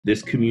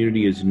This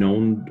community is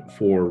known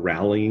for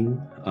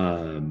rallying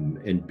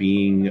and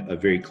being a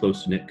very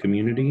close-knit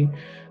community,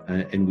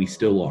 and we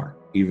still are,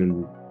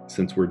 even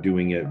since we're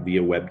doing it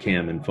via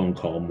webcam and phone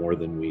call more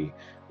than we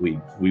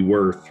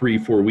were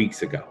 3-4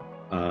 weeks ago.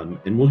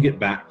 And we'll get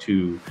back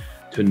to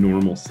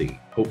normalcy,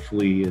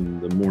 hopefully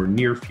in the more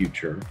near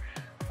future,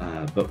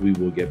 but we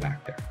will get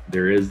back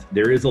there.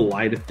 There is a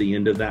light at the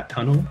end of that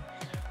tunnel.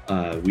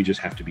 We just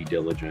have to be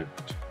diligent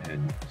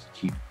and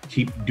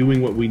keep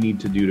doing what we need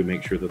to do to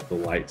make sure that the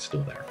light's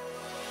still there.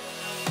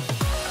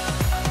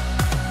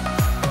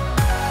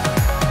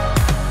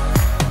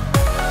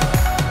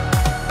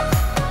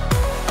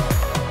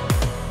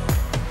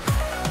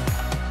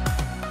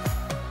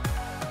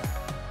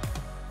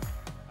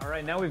 All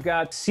right, now we've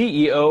got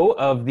CEO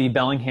of the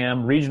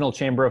Bellingham Regional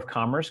Chamber of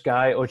Commerce,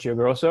 Guy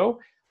Occhiogrosso.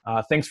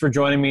 Thanks for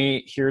joining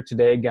me here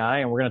today, Guy,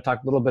 and we're going to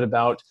talk a little bit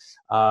about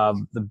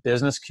the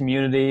business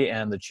community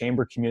and the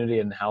chamber community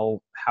and how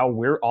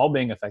we're all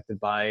being affected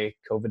by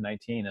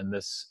COVID-19 and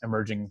this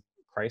emerging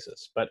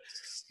crisis. But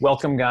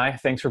welcome, Guy.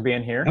 Thanks for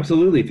being here.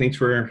 Absolutely. Thanks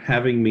for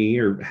having me,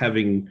 or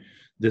having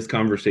this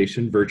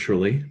conversation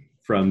virtually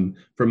from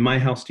my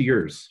house to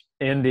yours.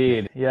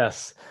 Indeed.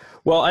 Yes.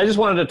 Well, I just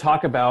wanted to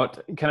talk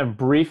about kind of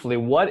briefly,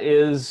 what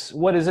is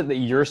it that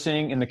you're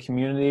seeing in the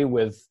community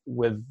with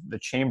the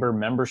chamber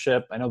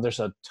membership? I know there's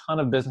a ton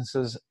of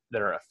businesses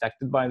that are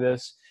affected by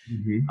this,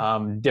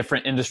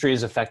 different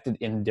industries affected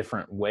in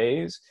different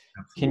ways.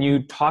 Absolutely. Can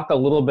you talk a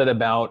little bit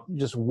about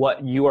just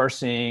what you are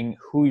seeing,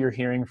 who you're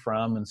hearing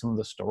from, and some of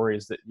the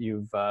stories that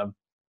you've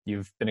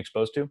been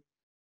exposed to?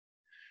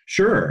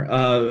 Sure.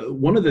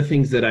 One of the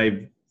things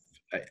that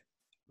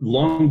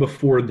long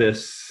before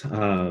this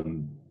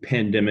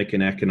pandemic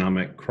and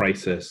economic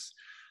crisis,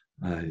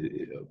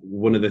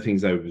 one of the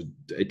things I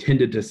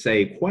tended to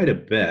say quite a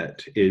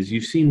bit is,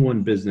 you've seen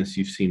one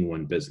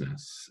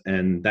business,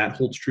 and that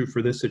holds true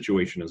for this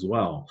situation as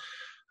well.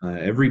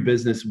 Every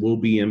business will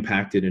be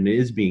impacted and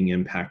is being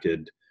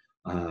impacted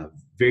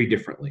very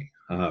differently,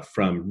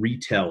 from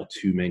retail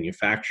to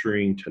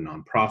manufacturing to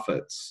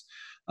nonprofits,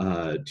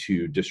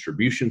 to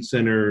distribution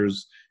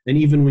centers, and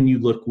even when you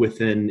look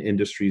within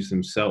industries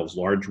themselves,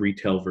 large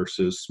retail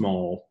versus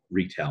small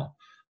retail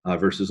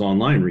versus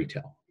online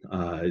retail.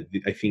 I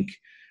think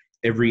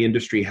every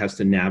industry has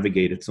to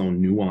navigate its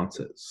own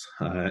nuances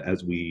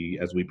as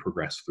we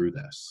progress through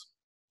this.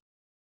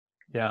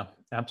 Yeah,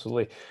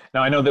 absolutely.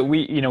 Now, I know that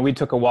we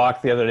took a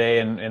walk the other day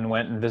and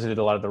went and visited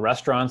a lot of the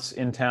restaurants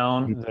in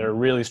town that are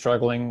really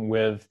struggling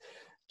with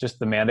just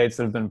the mandates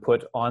that have been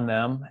put on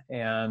them.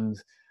 And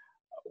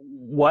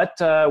what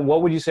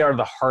would you say are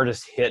the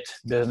hardest hit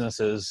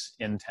businesses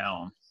in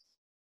town?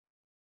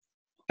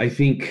 I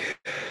think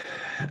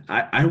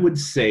I would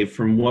say,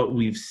 from what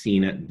we've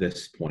seen at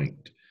this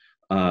point,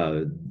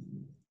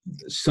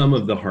 some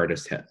of the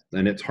hardest hit,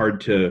 and it's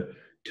hard to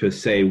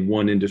say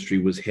one industry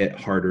was hit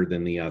harder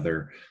than the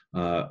other,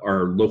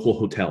 are local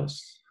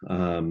hotels.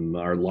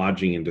 Our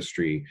lodging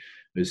industry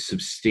is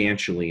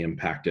substantially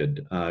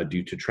impacted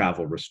due to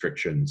travel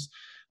restrictions.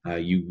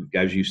 As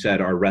you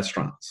said, our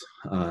restaurants,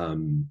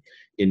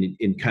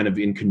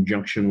 in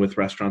conjunction with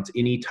restaurants,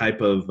 any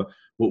type of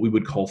what we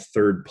would call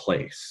third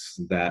place,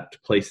 that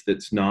place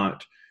that's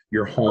not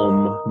your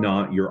home,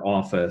 not your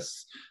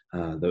office,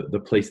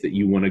 the place that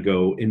you want to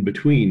go in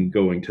between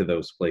going to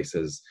those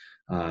places,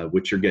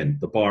 which are, again,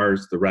 the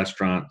bars, the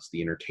restaurants,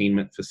 the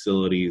entertainment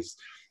facilities.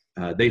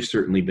 They've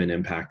certainly been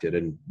impacted.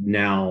 And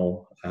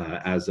now,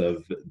 as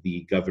of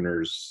the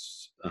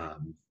governor's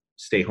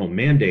stay-home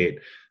mandate,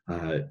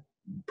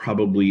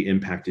 probably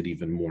impacted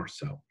even more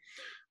so.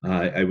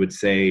 I would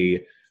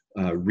say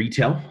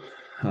retail,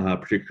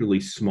 particularly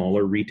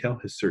smaller retail,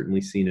 has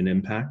certainly seen an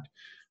impact.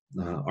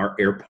 Our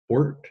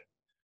airport,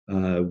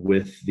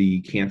 with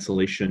the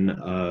cancellation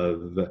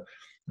of the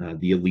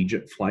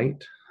Allegiant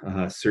flight,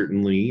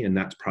 certainly, and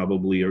that's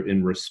probably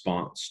in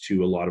response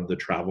to a lot of the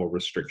travel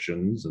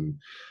restrictions,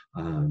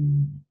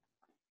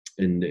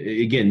 and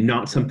again,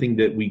 not something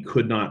that we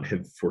could not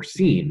have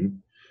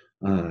foreseen,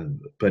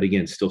 but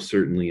again, still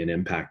certainly an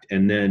impact.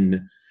 And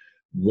then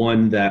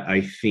one that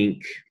I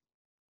think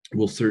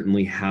will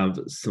certainly have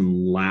some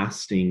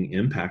lasting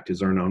impact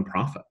is our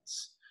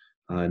nonprofits.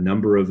 A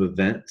number of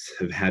events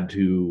have had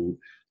to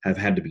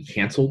be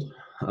canceled,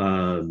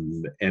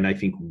 and I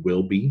think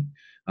will be.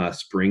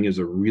 Spring is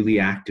a really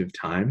active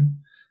time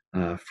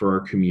for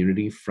our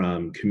community,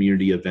 from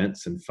community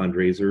events and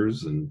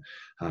fundraisers, and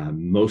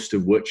most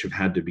of which have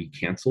had to be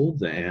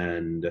canceled.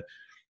 And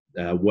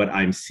what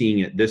I'm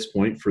seeing at this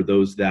point, for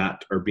those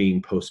that are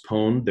being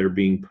postponed, they're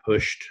being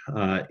pushed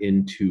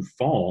into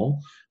fall,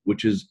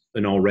 which is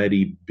an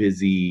already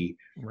busy,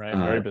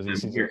 very busy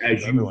season,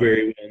 as you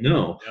very well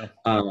know.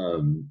 Yeah.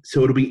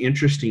 So it'll be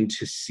interesting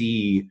to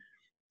see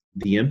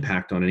the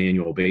impact on an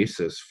annual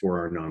basis for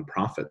our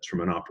nonprofits from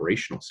an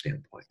operational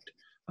standpoint.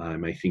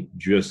 I think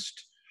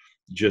just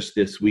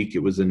this week,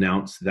 it was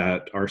announced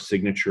that our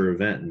signature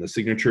event, and the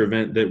signature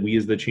event that we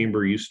as the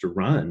chamber used to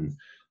run,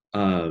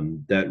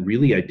 that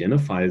really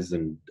identifies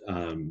and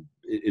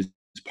is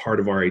part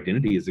of our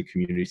identity as a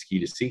community ski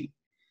to see.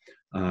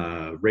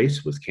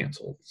 race was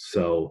canceled.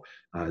 So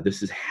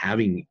this is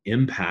having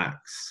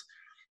impacts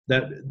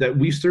that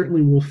we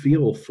certainly will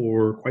feel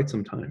for quite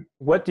some time.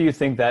 What do you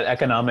think that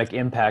economic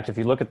impact, if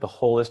you look at the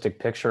holistic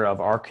picture of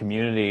our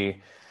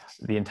community,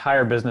 the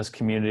entire business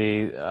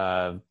community,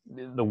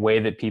 the way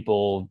that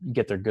people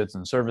get their goods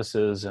and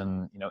services,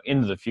 and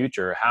into the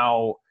future,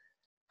 how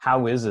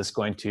is this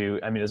going to?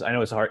 I mean, I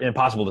know it's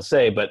impossible to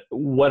say, but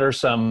what are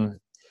some?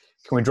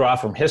 Can we draw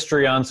from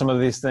history on some of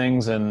these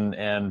things,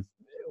 and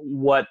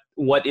what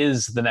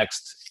is the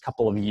next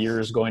couple of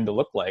years going to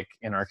look like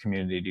in our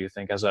community? Do you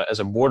think, as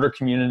a border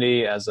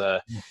community,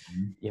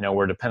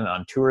 we're dependent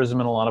on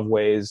tourism in a lot of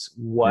ways.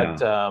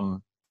 What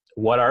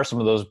are some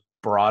of those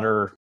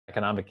broader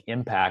economic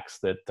impacts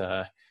that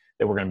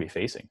we're going to be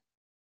facing?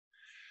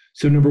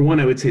 So number one,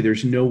 I would say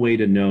there's no way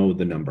to know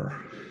the number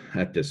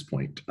at this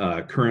point.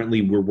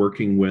 Currently, we're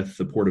working with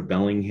the Port of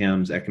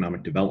Bellingham's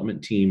economic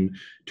development team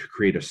to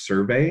create a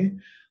survey.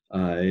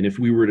 And if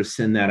we were to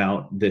send that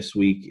out this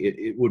week,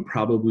 it would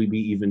probably be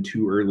even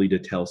too early to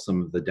tell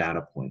some of the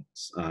data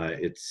points.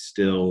 It's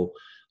still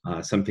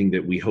something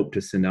that we hope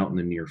to send out in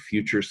the near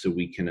future so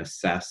we can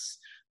assess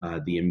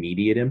the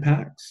immediate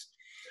impacts.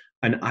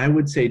 And I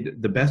would say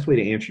the best way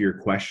to answer your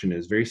question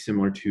is very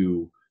similar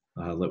to,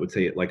 let's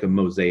say, like a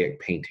mosaic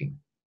painting,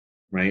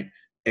 right?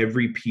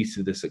 Every piece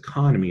of this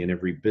economy and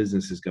every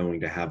business is going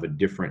to have a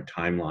different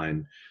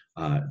timeline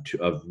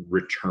of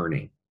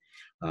returning.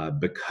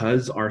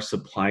 Because our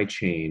supply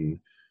chain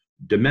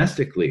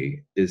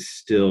domestically is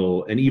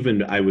still, and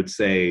even I would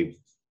say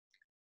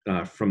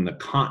from the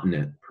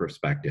continent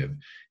perspective,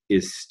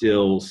 is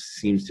still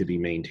seems to be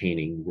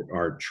maintaining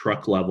our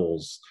truck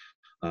levels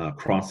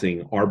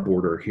crossing our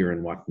border here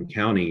in Whatcom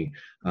County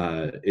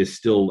is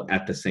still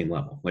at the same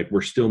level. Like, we're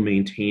still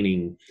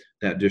maintaining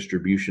that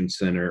distribution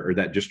center or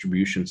that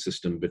distribution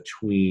system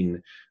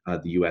between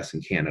the US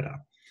and Canada.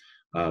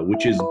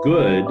 Which is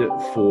good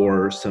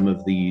for some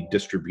of the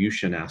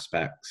distribution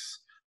aspects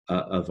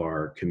of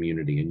our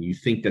community. And you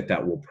think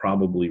that will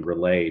probably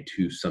relay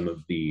to some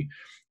of the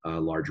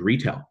large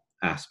retail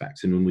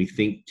aspects. And when we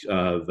think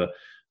of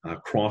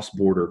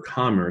cross-border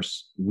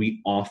commerce, we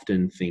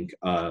often think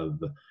of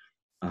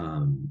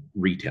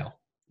retail.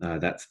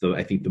 That's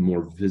I think the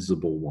more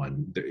visible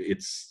one.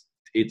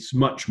 It's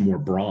much more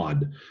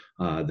broad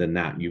than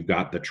that. You've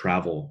got the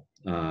travel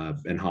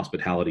and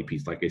hospitality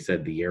piece. Like I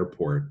said, the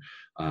airport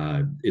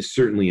is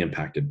certainly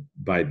impacted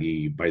by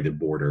the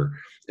border.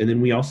 And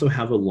then we also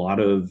have a lot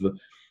of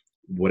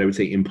what I would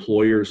say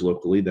employers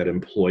locally that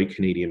employ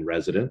Canadian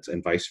residents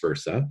and vice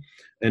versa,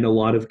 and a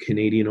lot of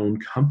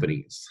Canadian-owned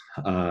companies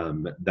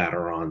that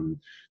are on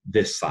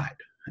this side.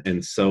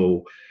 And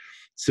so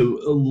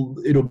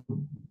it'll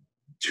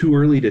too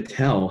early to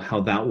tell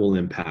how that will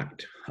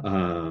impact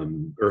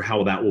or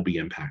how that will be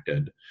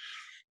impacted.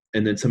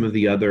 And then some of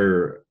the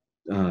other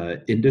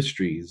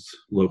industries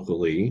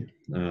locally,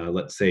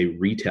 let's say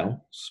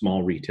retail,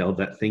 small retail,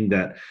 that thing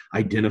that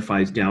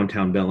identifies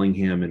downtown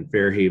Bellingham and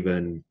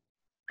Fairhaven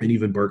and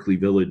even Berkeley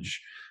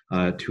Village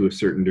to a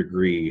certain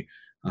degree,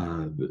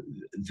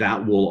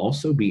 that will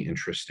also be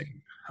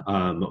interesting.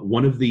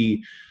 One of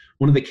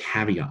the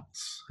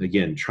caveats,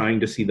 again, trying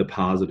to see the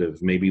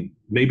positive,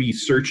 maybe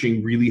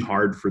searching really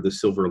hard for the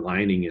silver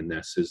lining in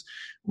this, is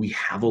we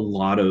have a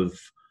lot of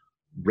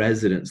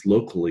residents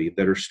locally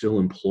that are still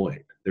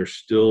employed. They're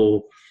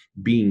still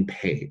being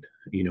paid.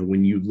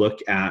 When you look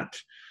at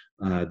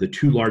the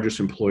two largest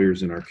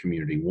employers in our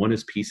community, one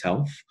is Peace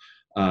Health.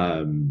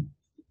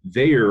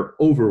 They are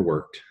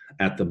overworked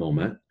at the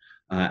moment,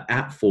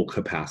 at full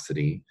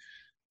capacity.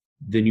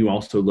 Then you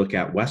also look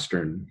at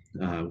Western,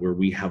 where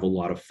we have a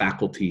lot of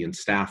faculty and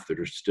staff that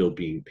are still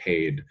being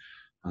paid.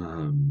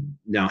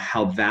 Now,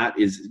 how that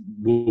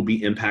will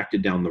be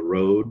impacted down the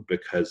road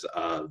because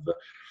of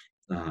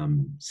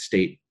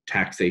state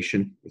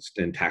taxation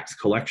and tax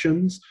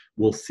collections,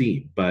 we'll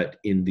see. But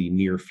in the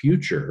near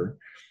future,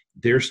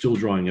 they're still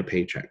drawing a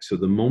paycheck. So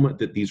the moment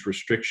that these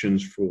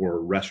restrictions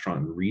for restaurant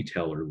and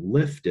retail are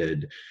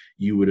lifted,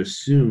 you would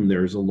assume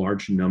there's a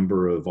large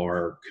number of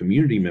our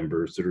community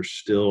members that are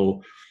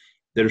still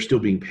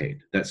being paid,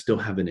 that still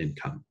have an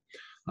income.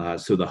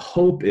 So the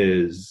hope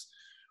is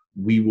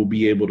we will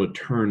be able to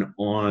turn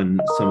on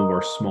some of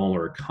our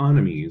smaller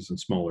economies and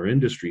smaller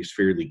industries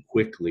fairly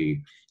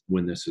quickly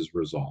when this is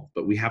resolved.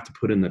 But we have to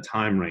put in the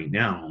time right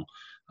now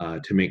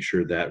to make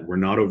sure that we're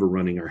not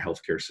overrunning our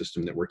healthcare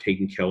system, that we're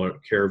taking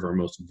care of our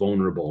most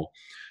vulnerable,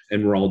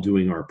 and we're all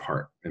doing our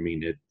part. I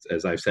mean,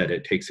 as I've said,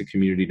 it takes a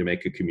community to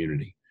make a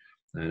community,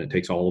 and it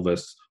takes all of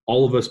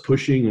us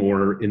pushing,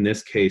 or in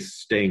this case,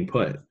 staying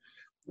put,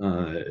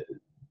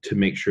 to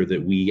make sure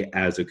that we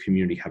as a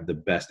community have the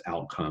best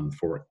outcome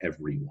for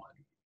everyone.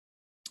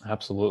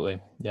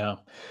 Absolutely. Yeah.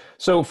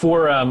 So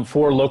for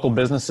local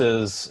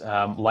businesses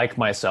like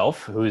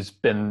myself, who's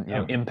been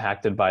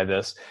impacted by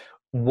this,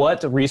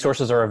 what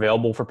resources are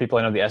available for people?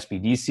 I know the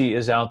SBDC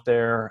is out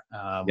there.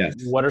 Yes.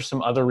 What are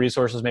some other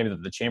resources maybe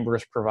that the Chamber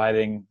is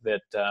providing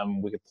that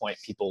we could point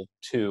people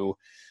to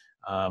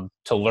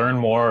learn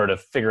more, or to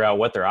figure out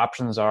what their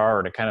options are,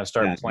 or to kind of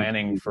start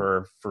planning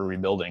for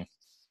rebuilding?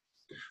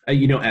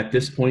 At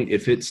this point,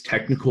 if it's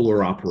technical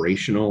or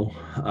operational,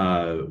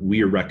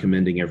 we are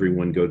recommending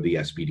everyone go to the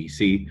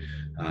SBDC.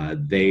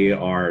 They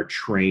are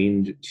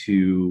trained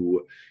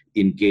to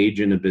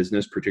engage in a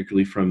business,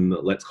 particularly from,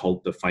 let's call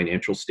it the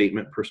financial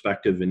statement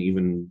perspective, and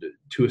even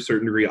to a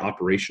certain degree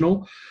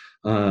operational.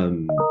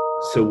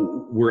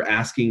 So we're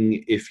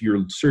asking, if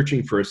you're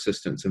searching for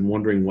assistance and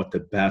wondering what the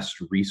best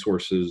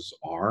resources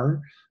are,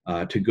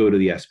 to go to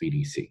the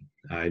SBDC.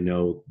 I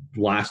know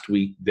last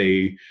week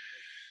they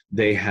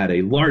had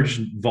a large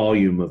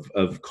volume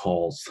of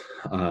calls.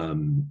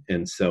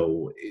 And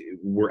so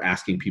we're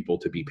asking people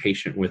to be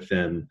patient with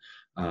them.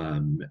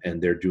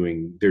 And they're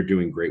doing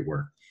great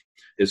work.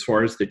 As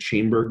far as the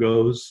chamber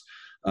goes,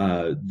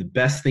 the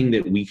best thing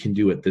that we can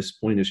do at this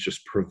point is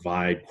just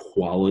provide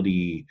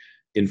quality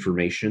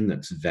information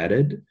that's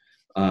vetted.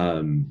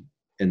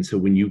 And so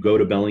when you go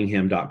to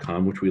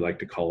bellingham.com, which we like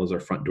to call as our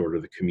front door to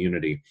the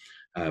community,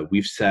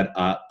 we've set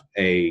up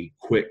a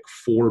quick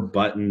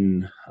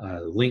 4-button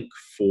link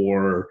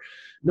for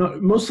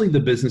mostly the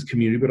business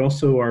community, but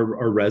also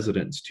our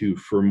residents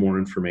for more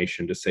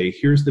information, to say,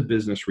 here's the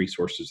business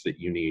resources that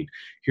you need.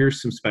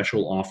 Here's some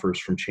special offers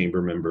from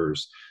chamber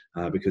members,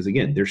 because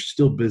again, there's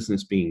still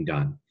business being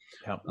done.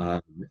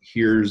 Yep.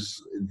 Here's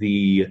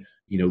the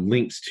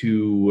links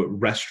to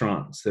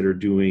restaurants that are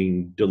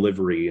doing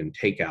delivery and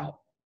takeout.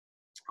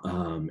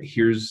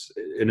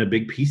 And a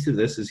big piece of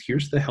this is,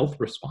 here's the health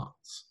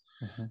response.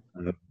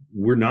 Mm-hmm.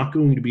 We're not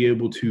going to be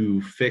able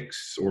to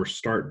fix or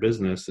start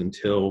business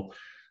until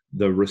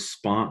the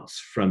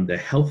response from the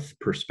health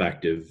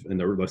perspective,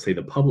 and let's say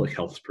the public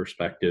health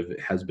perspective,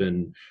 has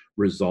been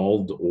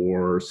resolved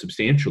or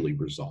substantially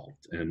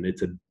resolved. And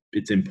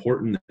it's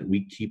important that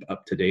we keep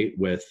up to date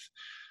with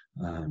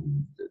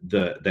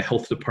the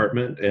health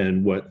department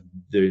and what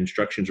the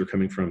instructions are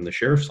coming from the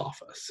sheriff's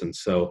office. And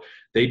so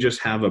they just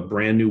have a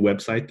brand new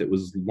website that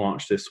was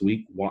launched this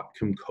week,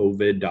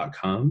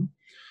 whatcomcovid.com.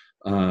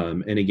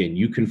 And again,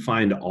 you can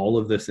find all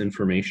of this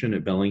information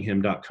at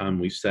bellingham.com.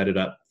 We've set it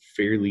up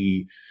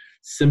fairly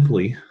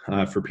simply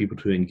for people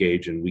to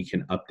engage, and we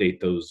can update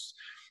those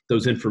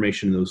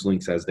information, those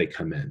links as they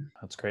come in.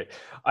 That's great.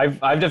 I've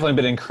definitely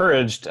been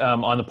encouraged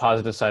on the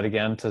positive side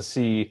again to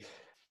see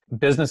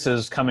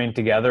businesses coming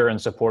together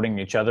and supporting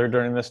each other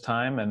during this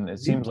time. And it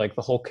seems like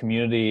the whole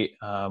community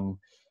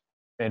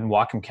in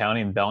Whatcom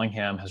County and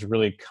Bellingham has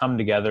really come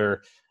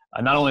together,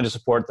 not only to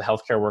support the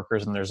healthcare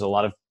workers, and there's a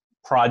lot of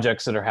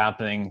projects that are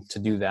happening to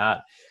do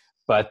that,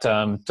 but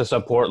to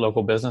support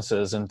local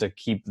businesses and to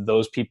keep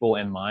those people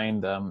in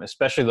mind,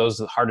 especially those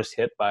hardest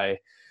hit by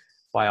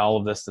all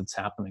of this that's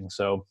happening.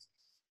 So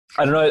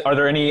I don't know, are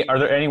there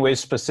any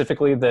ways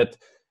specifically that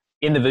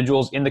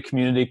individuals in the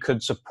community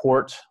could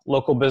support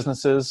local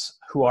businesses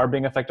who are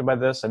being affected by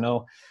this? I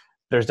know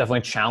there's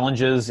definitely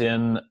challenges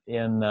in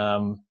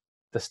the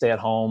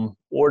stay-at-home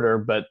order,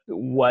 but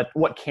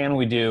what can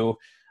we do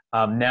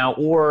now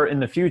or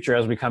in the future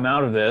as we come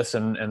out of this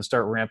and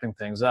start ramping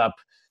things up?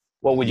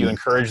 What would you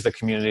encourage the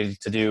community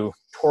to do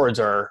towards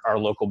our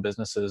local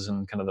businesses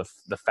and kind of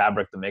the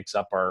fabric that makes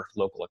up our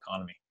local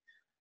economy?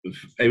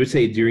 I would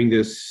say during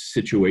this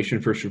situation,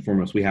 first and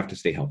foremost, we have to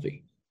stay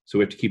healthy. So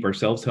we have to keep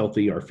ourselves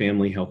healthy, our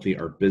family healthy,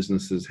 our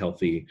businesses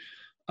healthy.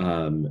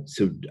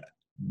 So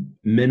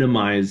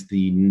minimize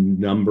the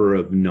number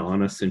of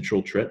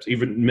non-essential trips,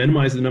 even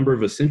minimize the number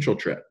of essential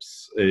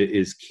trips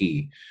is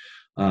key.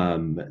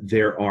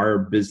 There are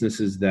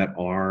businesses that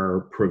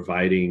are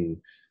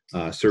providing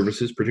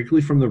services,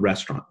 particularly from the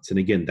restaurants. And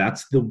again,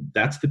 that's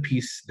the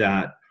piece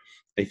that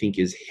I think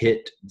is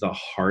hit the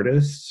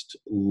hardest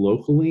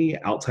locally,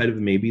 outside of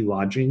maybe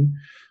lodging,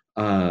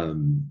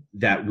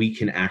 that we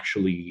can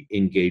actually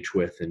engage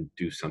with and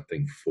do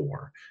something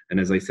for. And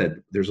as I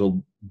said,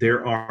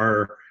 there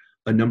are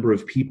a number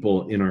of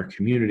people in our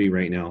community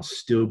right now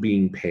still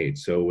being paid.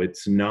 So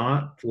it's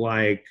not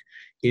like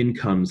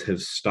incomes have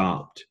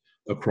stopped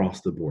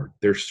across the board.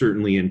 There's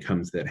certainly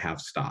incomes that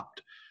have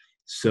stopped.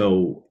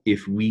 So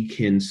if we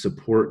can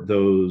support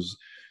those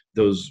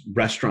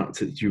restaurants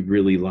that you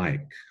really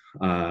like,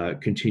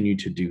 continue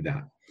to do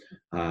that.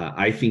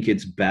 I think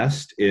it's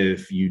best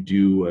if you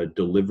do a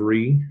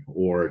delivery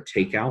or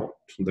takeout.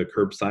 The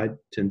curbside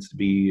tends to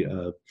be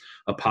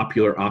a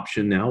popular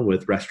option now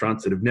with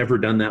restaurants that have never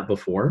done that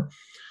before.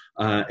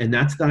 And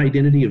that's the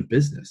identity of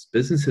business.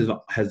 Business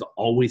has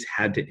always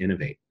had to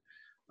innovate.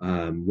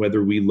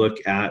 Whether we look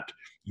at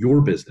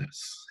your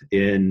business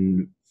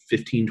in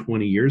 15,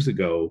 20 years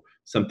ago,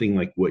 something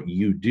like what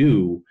you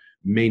do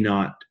may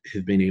not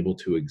have been able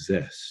to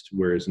exist,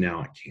 whereas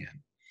now it can.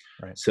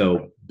 Right.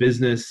 So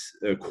business,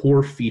 a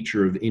core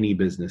feature of any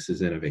business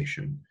is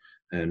innovation.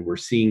 And we're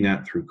seeing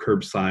that through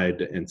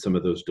curbside and some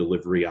of those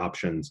delivery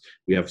options.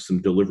 We have some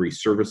delivery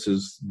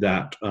services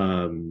that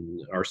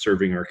are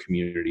serving our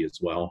community as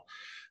well.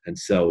 And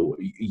so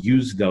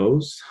use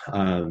those.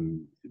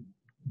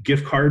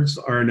 Gift cards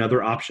are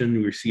another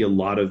option. We see a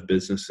lot of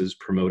businesses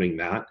promoting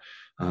that.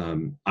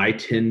 I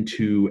tend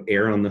to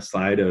err on the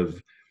side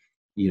of,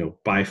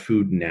 buy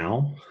food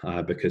now,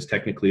 because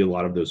technically a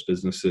lot of those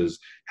businesses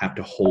have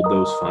to hold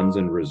those funds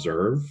in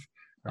reserve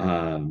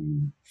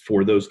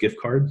for those gift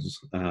cards.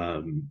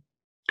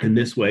 And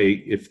this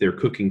way, if they're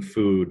cooking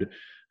food,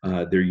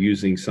 they're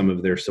using some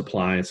of their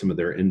supply and some of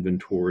their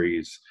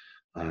inventories.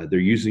 They're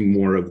using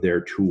more of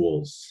their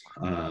tools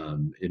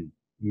in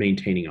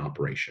maintaining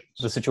operations.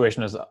 The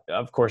situation is,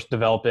 of course,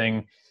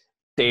 developing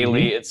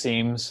daily, it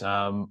seems.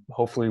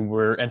 Hopefully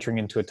we're entering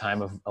into a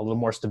time of a little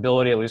more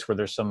stability, at least where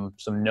there's some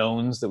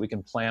knowns that we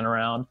can plan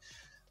around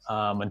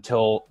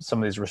until some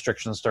of these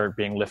restrictions start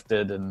being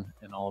lifted and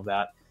all of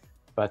that.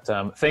 But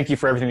thank you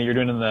for everything that you're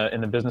doing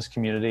in the business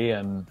community,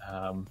 and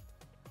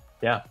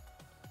yeah,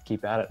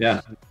 keep at it.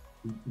 Yeah,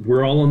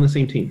 we're all on the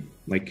same team.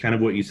 Like kind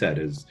of what you said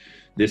is,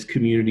 this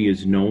community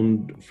is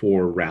known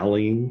for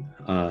rallying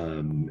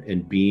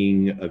and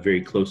being a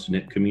very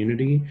close-knit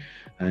community,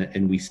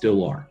 and we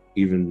still are,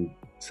 even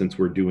since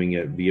we're doing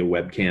it via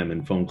webcam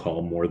and phone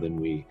call more than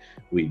we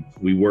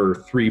were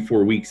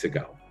 3-4 weeks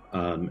ago.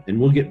 And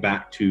we'll get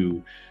back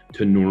to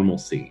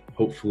normalcy,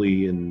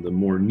 hopefully in the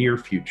more near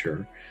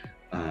future,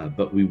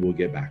 but we will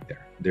get back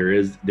there.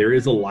 There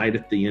is a light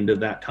at the end of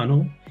that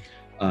tunnel.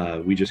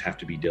 We just have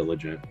to be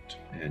diligent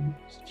and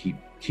keep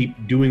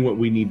doing what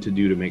we need to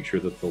do to make sure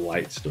that the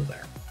light's still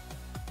there.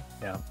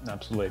 Yeah,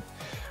 absolutely.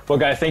 Well,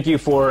 Guy, thank you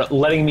for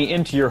letting me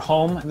into your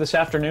home this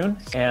afternoon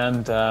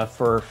and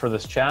for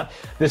this chat.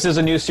 This is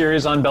a new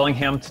series on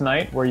Bellingham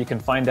Tonight, where you can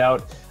find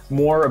out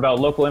more about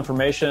local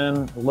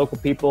information, local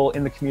people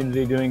in the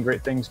community doing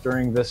great things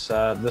during this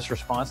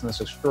response and this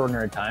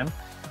extraordinary time.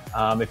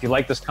 If you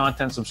like this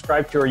content,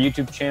 subscribe to our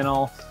YouTube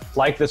channel,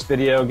 like this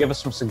video, give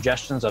us some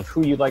suggestions of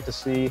who you'd like to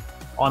see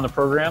on the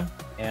program,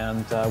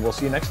 and we'll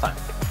see you next time.